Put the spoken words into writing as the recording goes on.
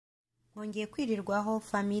Mwongeye kwirirwaho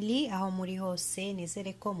family aho muri hose,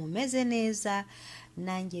 nizere ko mumeze neza,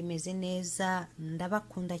 nanjye meze neza,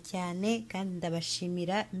 ndabakunda cyane kandi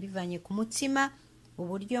ndabashimira mbivanye ku mutima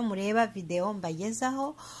uburyo mureba video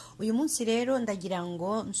mbagezaho. Uyu munsi rero ndagira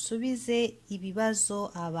ngo nsubize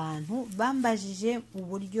ibibazo abantu bambajije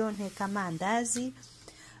uburyo nteka amandazi.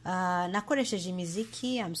 Nakoresheje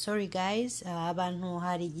imiziki, I'm sorry guys, abantu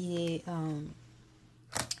hari igihe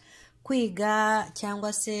kwiga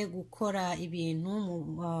cyangwa se gukora ibintu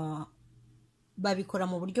babikora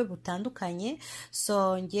mu buryo butandukanye,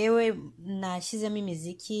 so ngewe nashyizemo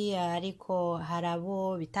imiziki ariko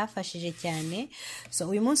harabo bitafashije cyane. So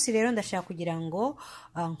uyu munsi rero ndashaka kugira ngo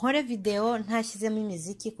nkore video ntashyizemo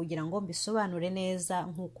imiziki kugira ngo mbisobanure neza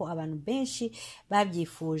nkuko abantu benshi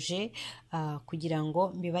babyifuje, kugira ngo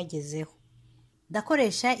mbibagezeho.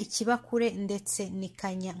 Ndakoresha ikibakure ndetse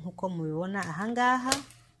n'ikanya nkuko mubibona ahangaha.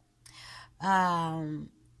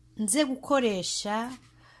 Nze gukoresha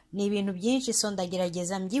ni ibintu byinshi, so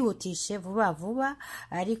ndagerageza mbyihutishe vuba vuba,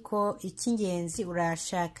 ariko icy'ingenzi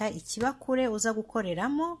urashaka ikibakure uza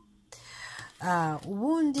gukoreramo.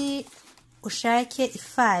 Ubundi ushake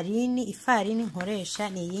ifarini nkoresha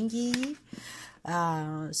ni iyi ngiyi,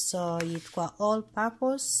 so yitwa all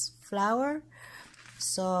purpose flour.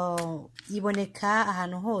 So iboneka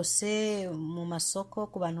ahantu hose mu masoko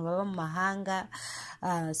ku bantu baba mu mahanga.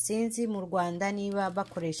 Sinzi mu Rwanda niba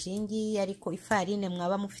bakoresha iyi ngiyi, ariko ifarine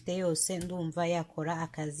mwaba mufite yose ndumva yakora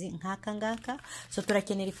akazi nk'aka ngaka. So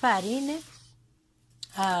turakenera ifarine,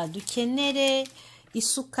 dukenere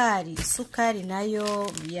isukari nayo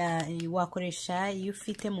wakoresha iyo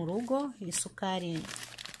ufite mu rugo. Isukari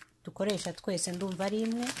dukoresha twese ndumva ari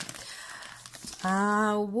imwe.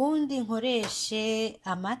 Ubundi nkoreshe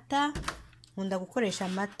amata, nkunda gukoresha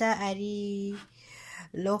amata ari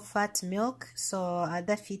low fat milk, so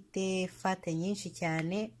adafite fat nyinshi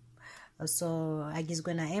cyane, so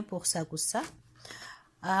agizwe na 1% gusa.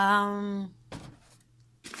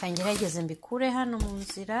 Kangerageze mbikure hano mu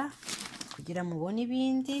nzira kugira mubone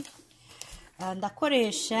ibindi.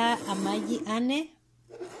 Ndakoresha amagi 4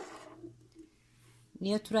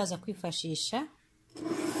 niyo turaza kwifashisha.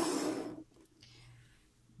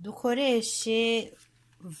 Dukoreshe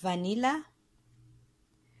vanilla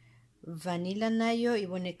nayo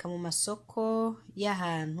iboneka mu masoko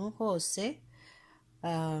y'ahantu hose.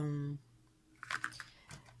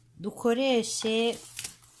 Dukoreshe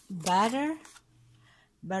butter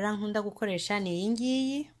nkunda gukoresha ni iyi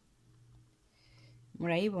ngiyi,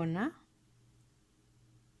 murayibona.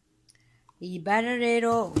 Iyi butter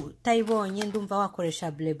rero utayibonye ndumva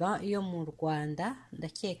wakoresha bleba yo mu Rwanda,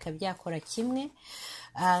 ndakeka byakora kimwe.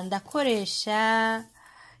 Ndakoresha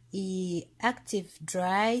iyi active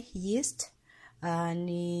dry yeast,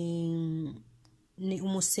 ni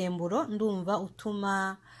umusemburo ndumva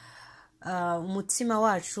utuma umutsima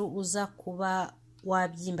wacu uza kuba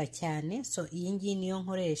wabyimba cyane, so iyi ngiyi niyo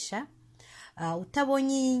nkoresha.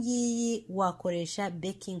 Utabonye iyi ngiyi wakoresha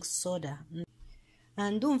baking soda.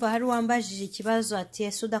 Ndumva hari wambajije ikibazo ati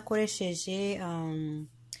ese udakoresheje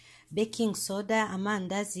baking soda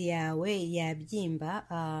amandazi yawe yabyimba?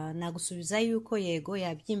 Nagusubiza yuko yego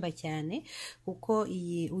yabyimba cyane, kuko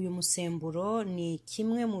uyu musemburo ni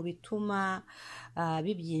kimwe mu bituma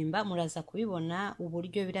bibyimba. Muraza kubibona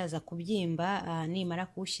uburyo biraza kubyimba nimara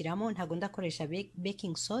kuwushyiramo. Ntago ndakoresha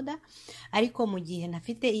baking soda, ariko mu gihe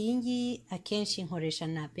ntafite iyi ngiyi akenshi nkoresha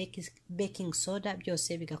na baking soda,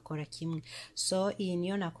 byose bigakora kimwe. So iyi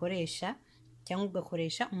niyo nakoresha, cyangwa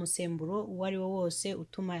ugakoresha umusemburo uwo ari wo wose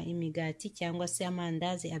utuma imigati cyangwa se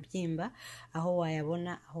amandazi abyimba, aho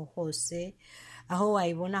wayabona aho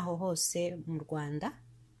hose mu Rwanda.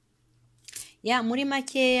 Muri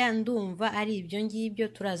makeya ndumva ari ibyo ngibyo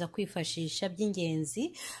turaza kwifashisha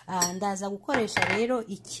by'ingenzi. Ndaza gukoresha rero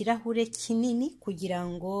ikirahure kinini kugira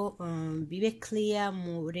ngo bibe clear,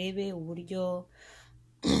 murebe uburyo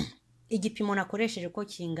igipimo nakoresheje ko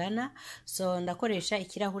kingana. So ndakoresha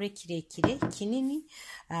ikirahure kirekire kinini,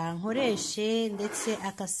 nkoreshe ndetse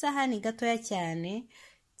akasahani gatoya cyane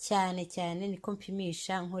niko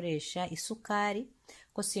mpimisha. Nkoresha isukari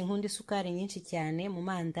ko sinkunda isukari nyinshi cyane mu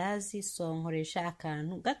mandazi, so nkoresha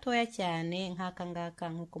akantu gatoya cyane nk'aka ngaka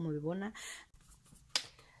nkuko mubibona.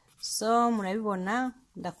 So murabibona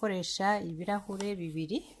ndakoresha ibirahure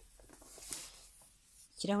 2.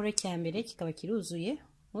 Ikirahure cya mbere kikaba kiruzuye.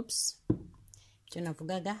 Icyo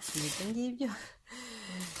navugaga ni ibyo ngibyo.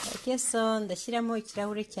 Okay, so ndashyiramo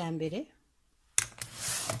ikirahure cya mbere.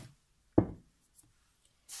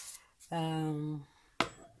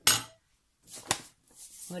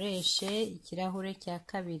 Nkoreshe ikirahure cya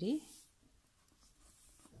kabiri.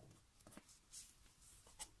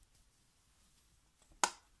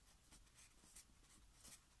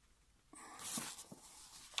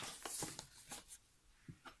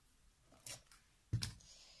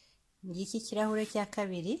 ngiki ikirahure cya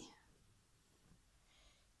kabiri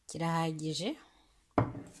kirahagije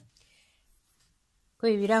ko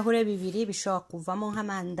ibirahure bibiri bishobora kuvamo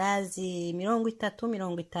nk'amandazi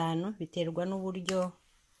 30-50 biterwa n'uburyo.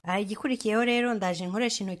 Igikurikiyeho rero ndaje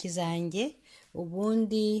nkoresha intoki zanjye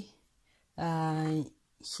ubundi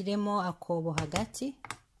shyiremo akobo hagati,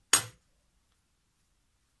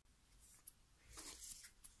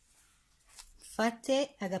 fate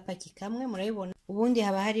agapaki kamwe, murabibona ubundi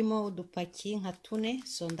haba harimo udupaki nka 4,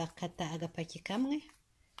 so ndakata agapaki kamwe,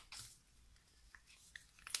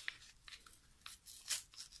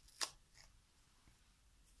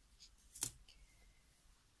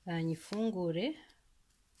 nyifungure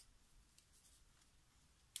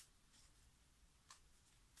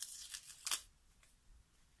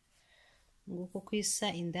nguko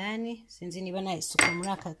kwisa indani. Sinzi niba nayisuka muri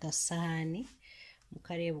aka gasahani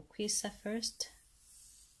mukareba ukwisa first.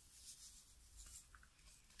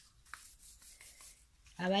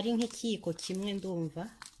 Aba ari nk'ikiyiko kimwe ndumva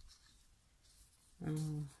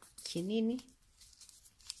kinini.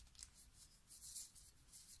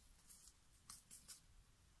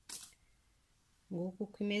 Nguko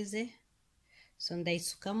uko imeze, so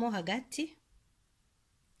ndayisukamo hagati.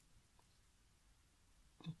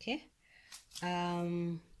 Okay.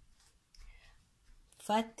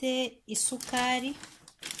 Fate isukari,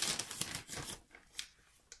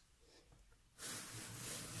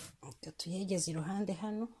 tuyegeze iruhande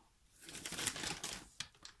hano.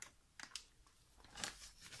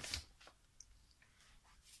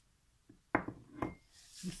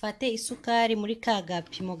 Mfate isukari muri ka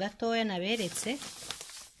gapimo gatoya naberetse.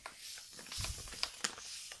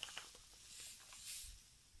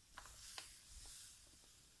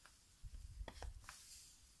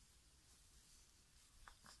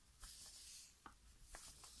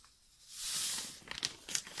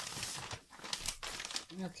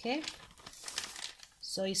 Okay,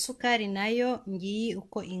 so isukari nayo ngiyi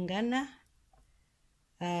uko ingana,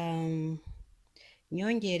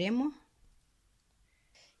 nyongeremo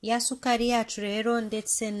ya sukari yacu rero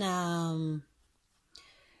ndetse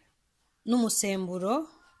n'umusemburo.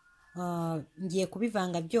 Ngiye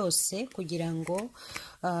kubivanga byose kugira ngo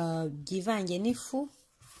byivange n'ifu.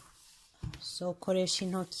 So koresha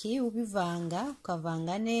intoki ubivanga,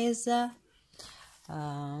 ukavanga neza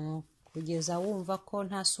kugeza wumva ko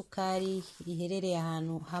nta sukari iherereye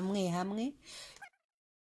ahantu hamwe hamwe.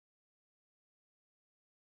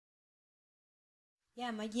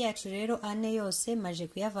 Ya magi yacu rero ane yose maje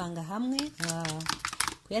kuyavanga hamwe,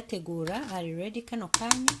 kuyategura ari ready kano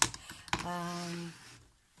kanya.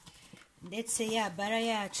 Ndetse ya bara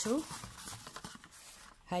yacu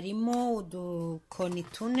harimo udukoni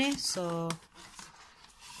 4, so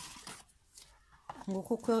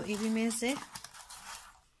nguko uko ibimeze.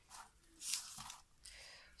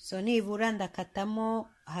 So nibura ndakatamo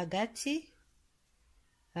hagati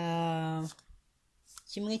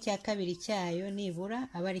 1/2 cyayo, nibura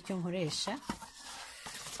aba ari cyo nkoresha.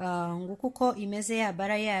 Nguko uko imeze ya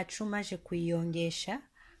bara yacu maje kuyongesha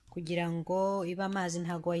kugira ngo iba amazi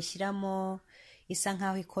ntago wayishyiramo isa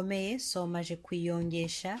nkaho ikomeye, so maje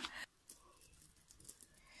kuyongesha.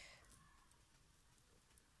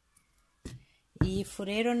 Iyi fu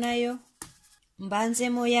rero nayo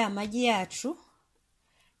mbanzemo ya magi yacu,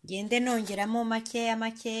 gende nongeramo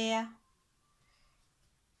makeya.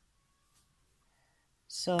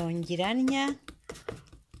 So ngiranya,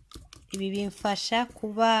 ibi bimfasha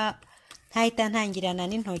kuba ntahita ntangirana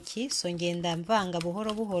n'intoki, so ngenda mvanga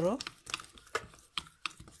buhoro buhoro.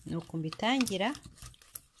 Nuko mbitangira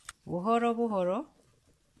buhoro buhoro,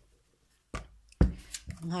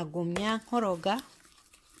 nkagumya nkoroga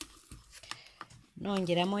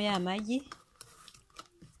nongeramo ya magi.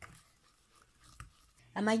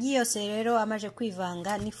 Amagi yose rero amaje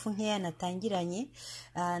kwivanga n'ifu nkeya natangiranye,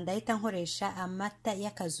 ndahita nkoresha amata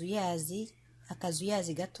y'akazuyazi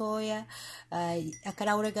gatoya,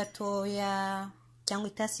 akarahure gatoya cyangwa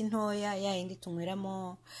itasi ntoya, ya yindi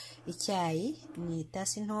tunyweramo icyayi, ni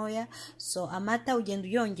itasi ntoya. So amata ugenda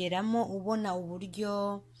uyongeramo ubona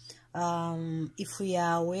uburyo ifu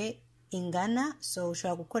yawe ingana. So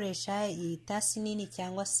ushobora gukoresha itasi nini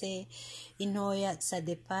cyangwa se intoya,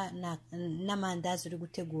 sadepa n'amandazi uri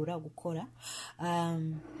gutegura gukora.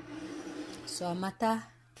 So amata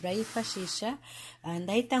turayifashisha.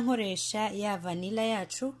 Ndahita nkoresha ya vanilla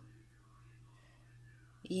yacu,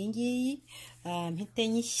 iyi ngiyi mpite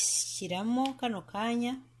nyishyiramo kano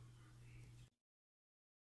kanya.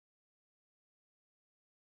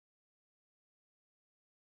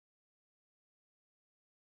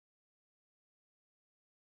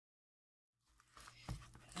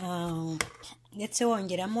 Ndetse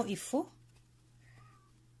wongeramo ifu.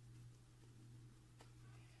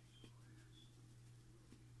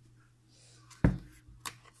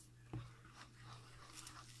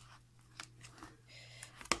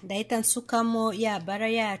 ndahita nsukamo ya bara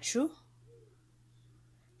yacu.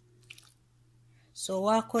 So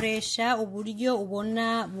wakoresha uburyo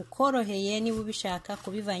ubona bukoroheye niba ubishaka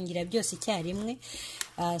kubivangira byose icyarimwe.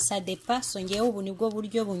 Ça dépend. So ngewe ubu nibwo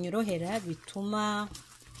buryo bunyorohera bituma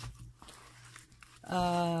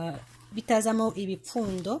bitazamo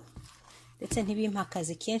ibipfundo ndetse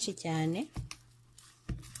ntibimpakaze kenshi cyane.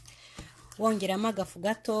 Wongeramo agafu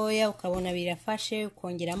gatoya ukabona birafashe,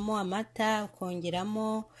 ukongeramo amata,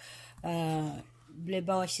 ukongeramo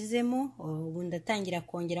bleba washyizemo. Ubu ndatangira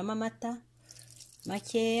kongeramo amata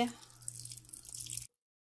makeya.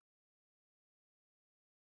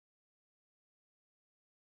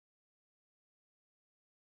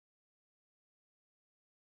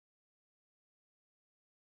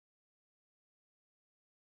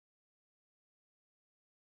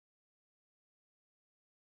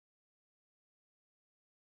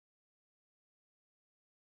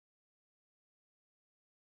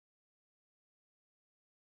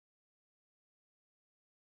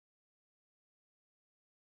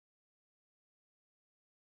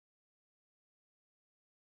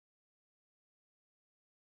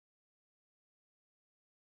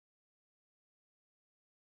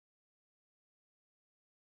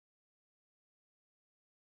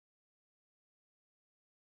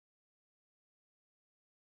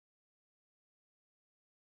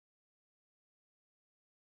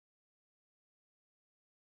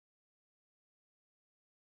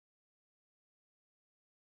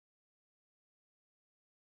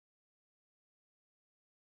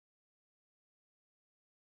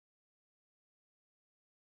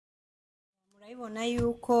 Murabibona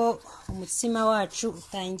yuko umutsima wacu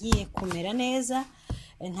utangiye kumera neza,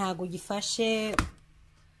 ntago gifashe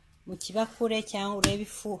mu kibakure cyangwa urebe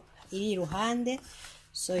ifu iri iruhande.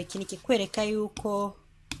 So iki ni kikwereka yuko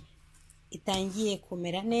itangiye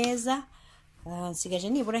kumera neza. Nsigaje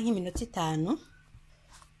nibura nk'iminota 5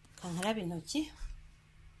 kankaraba intoki.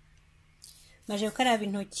 Maje gukaraba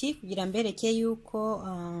intoki kugira mbereke yuko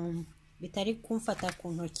bitari kumfata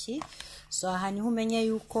ku ntoki. So aha niho umenya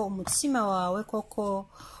yuko umutsima wawe koko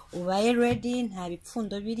ubaye ready, nta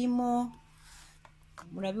bipfundo birimo.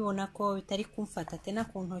 Murabibona ko bitari kumfata tena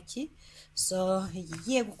ku ntoki. So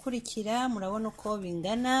igiye gukurikira murabona uko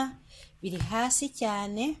bingana, biri hasi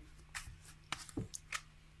cyane.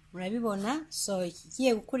 Murabibona. So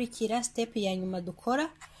igiye gukurikira step ya nyuma dukora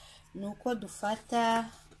nuko dufata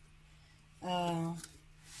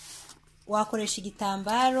wakoresha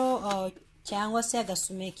igitambaro cyangwa se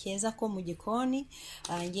agasume keza ko mu gikoni.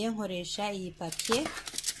 Ngiye nkoresha iyi papier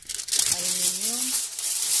aluminium.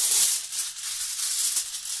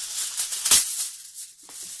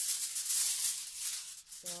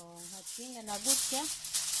 So nkatinga na gutya,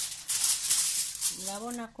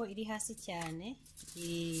 murabona ko iri hasi cyane,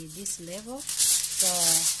 this level. So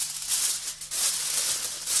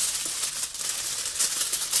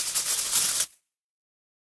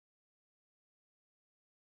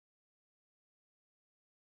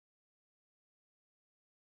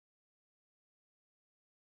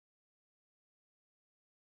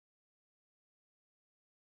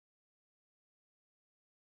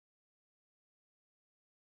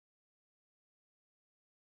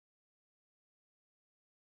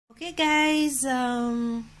okay guys,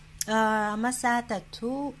 amasaha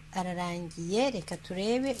 3 ararangiye. Reka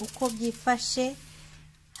turebe uko byifashe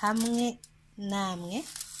hamwe namwe.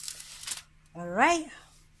 Alright,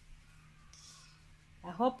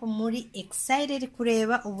 I hope muri excited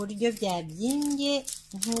kureba uburyo byabyimbye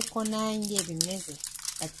nkuko nanjye bimeze.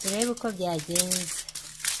 Turebe uko byagenze.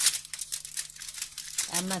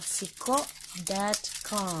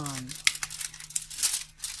 amatsiko.com.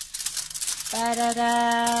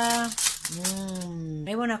 Parara.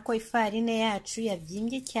 Urabona ko ifarine yacu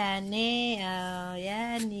yabyimbye cyane,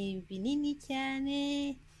 ni binini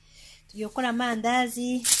cyane. Tugiye gukora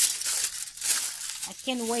amandazi. I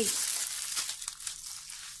can't wait.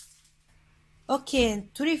 Okay,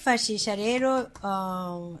 turifashisha rero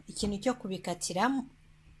ikintu cyo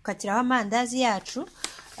kubikatiraho amandazi yacu.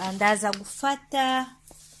 Ndaza gufata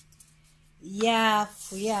ya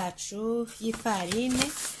fu yacu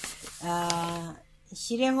y'ifarine,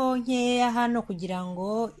 ishyireho nkeya hano kugira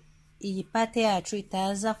ngo iyi pate yacu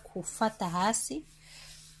itaza kufata hasi.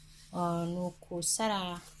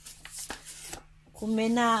 Nukusara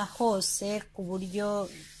kumena hose ku buryo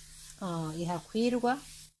ihakwirwa.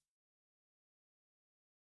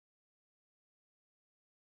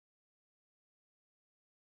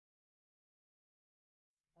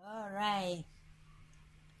 Alright.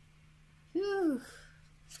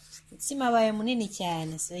 Umutsima baye munini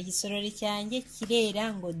cyane. So igisorori cyanjye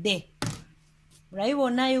kirera ngo de.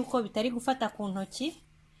 Urabibona yuko bitari gufata ku ntoki.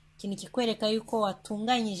 ikintu kikwereka yuko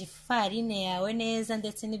watunganyije ifarine yawe neza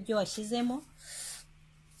ndetse n'ibyo washyizemo.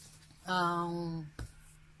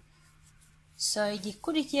 So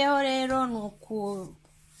igikurikiyeho rero ni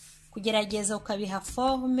kugerageza ukabiha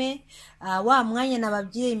forme. Wa mwanya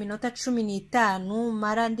nababwiye iminota 15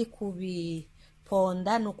 mara ndi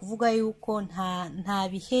kubiponda, ni ukuvuga yuko nta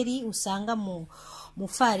biheri usanga mu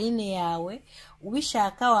farine yawe.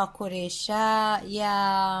 Ubishaka wakoresha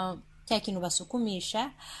cya kintu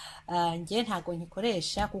basukumisha, nge ntago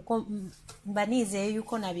nkikoresha kuko mba nizeye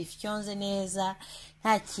yuko nabifyonze neza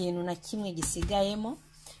nta kintu na kimwe gisigayemo.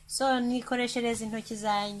 So nikoreshereza intoki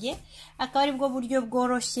zanjye, akaba ari bwo buryo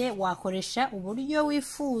bworoshye. Wakoresha uburyo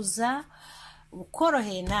wifuza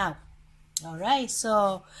ukoroheye nawe. Alright,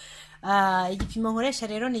 so igipimo nkoresha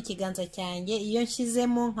rero ni ikiganza cyanjye. Iyo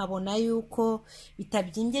nshyizemo nkabona yuko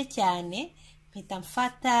bitabyimbye cyane, mpita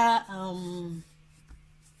mfata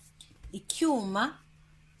icyuma.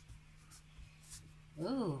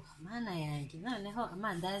 Mana yanjye, noneho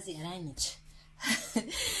amandazi aranyica.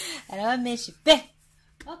 Araba menshi pe.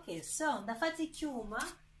 Okay, so ndafata icyuma,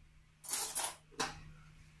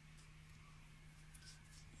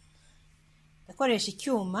 ndakoresha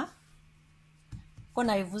icyuma ko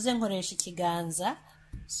nabivuze, nkoresha ikiganza.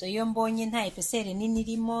 So iyo mbonye nta epesere nini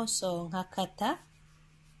irimo, so nkakata.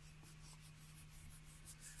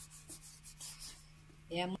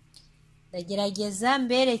 Ndagerageza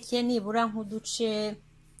mbereke nibura nk'uduce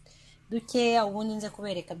dukeya, ubundi nze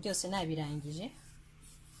kubereka byose nabirangije.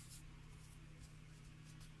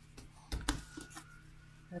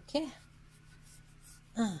 Okay.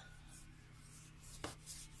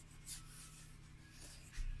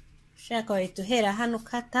 Ushaka wahita uhera hano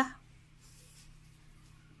ukata,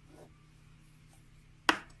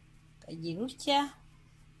 ukagira utya,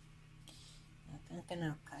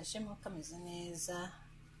 akana kajemo kameze neza.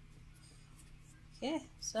 Okay,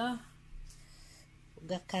 so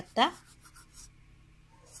ugakata.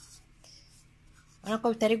 Urabona ko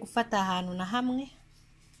bitari gufata ahantu na hamwe.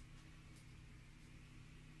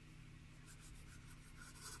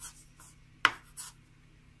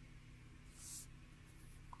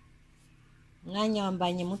 Mwanya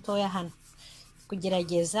wambanye mutoya hano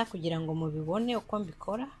kugerageza kugira ngo mubibone uko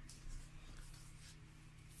mbikora.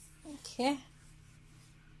 Okay,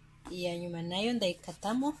 iya nyuma nayo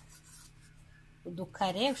ndayikatamo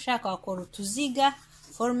udukare. Ushaka wakora utuziga,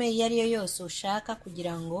 forme iyo ariyo yose ushaka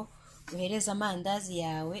kugira ngo uhereze amandazi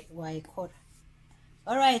yawe wayikora.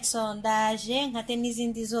 Alright, so ndaje nkate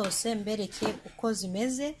n'izindi zose mbereke uko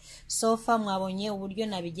zimeze. Sofa mwabonye uburyo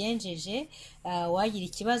nabigenjeje. Wagira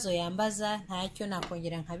ikibazo yambaza, ntacyo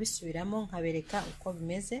nakongera nkabisubiramo nkabereka uko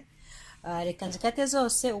bimeze. Reka nzikate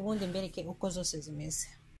zose ubundi mbereke uko zose zimeze.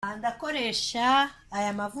 Ndakoresha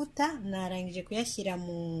aya mavuta, narangije kuyashyira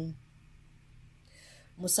mu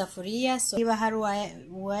safuriya. So niba hari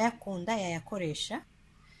uwayakunda yayakoresha.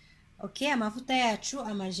 Okay, amavuta yacu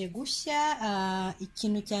amaje gushya.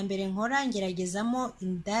 Ikintu cya mbere nkora, ngeragezamo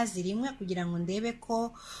indazi rimwe kugira ngo ndebe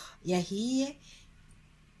ko yahiye.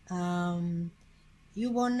 Iyo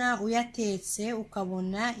ubona uyatetse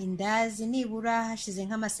ukabona indazi nibura hashize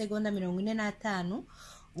nk'amasegonda 45,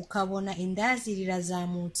 ukabona indazi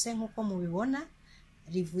rirazamutse nk'uko mubibona,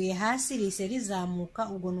 rivuye hasi rihise rizamuka,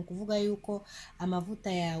 ubwo ni ukuvuga yuko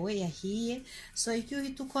amavuta yawe yahiye. So icyo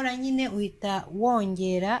uhita ukora nyine, uhita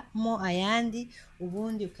wongeramo ayandi,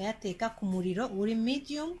 ubundi ukayateka ku muriro uri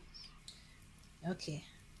medium. Okay,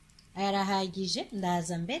 ayarahagije.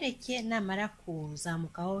 Ndaza mbereke namara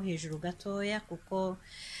kuzamukaho hejuru gatoya kuko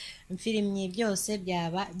mfirimye byose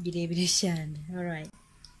byaba birebire cyane. Alright,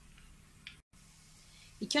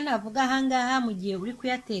 icyo navuga ahangaha, mu gihe uri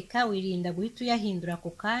kuyateka wirinda guhita uyahindura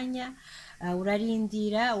ku kanya.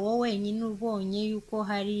 Urarindira wowe wenyine ubonye yuko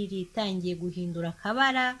hari ritangiye guhindura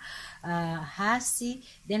akabara hasi,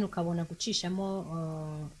 then ukabona gucishamo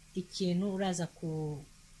ikintu uraza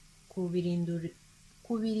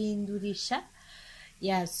kubirindurisha.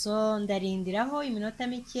 So ndarindiraho iminota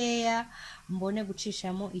mikeya mbone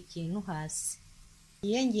gucishamo ikintu hasi.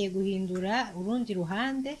 Ngiye guhindura urundi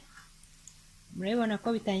ruhande, murabibona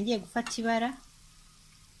ko bitangiye gufata ibara.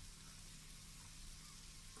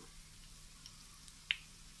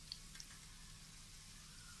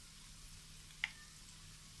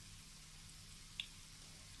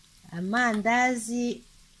 Amandazi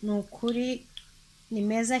ni ukuri ni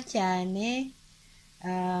meza cyane.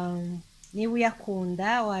 Niba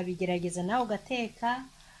uyakunda wabigerageza nawe ugateka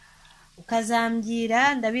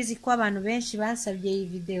ukazambwira. Ndabizi ko abantu benshi bansabye iyi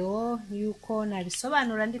video yuko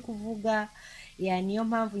nabisobanura ndi kuvuga, niyo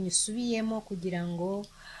mpamvu nyisubiyemo kugira ngo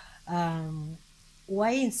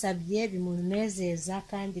uwayinsabye bimunezeza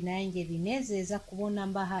kandi nanjye binezeza kubona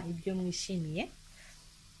mbaha ibyo mwishimiye.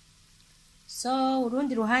 So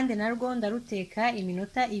urundi ruhande narwo ndaruteka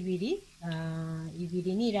iminota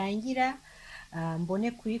 2 nirangira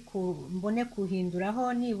mbone kuhinduraho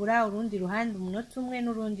nibura urundi ruhande umunota umwe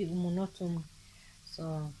n'urundi umunota umwe. So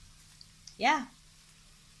yeah.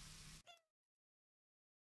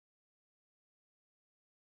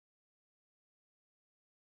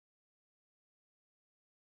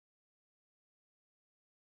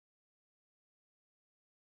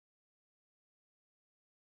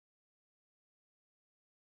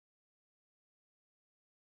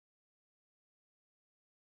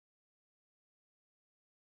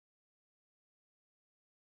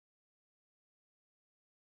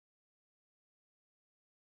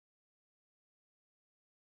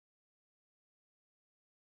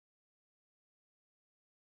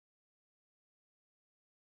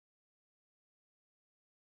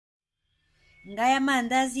 Ngaya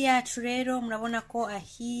amandazi yacu rero murabona ko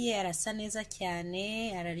ahiye, arasa neza cyane,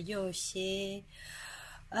 araryoshye.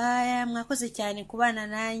 Mwakoze cyane kubana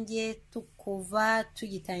nanjye tukuva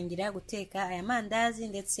tugitangira guteka aya mandazi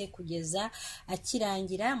ndetse kugeza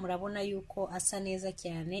akirangira. Murabona yuko asa neza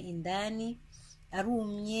cyane, indani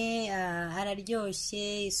arumye, araryoshye.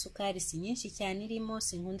 Isukari si nyinshi cyane irimo,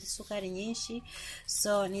 sinkunda isukari nyinshi.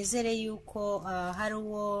 So nizere yuko hari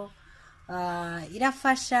uwo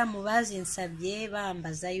irafasha mu bazinsabye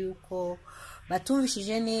bambaza yuko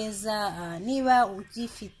batumvishije neza. Niba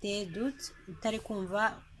ugifite doute utari kumva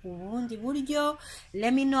ubundi buryo,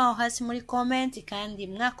 let me know hasi muri comment. kandi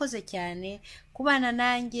mwakoze cyane kubana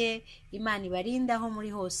nanjye. Imana ibarinde aho muri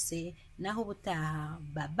hose, naho ubutaha.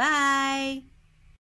 Bye bye.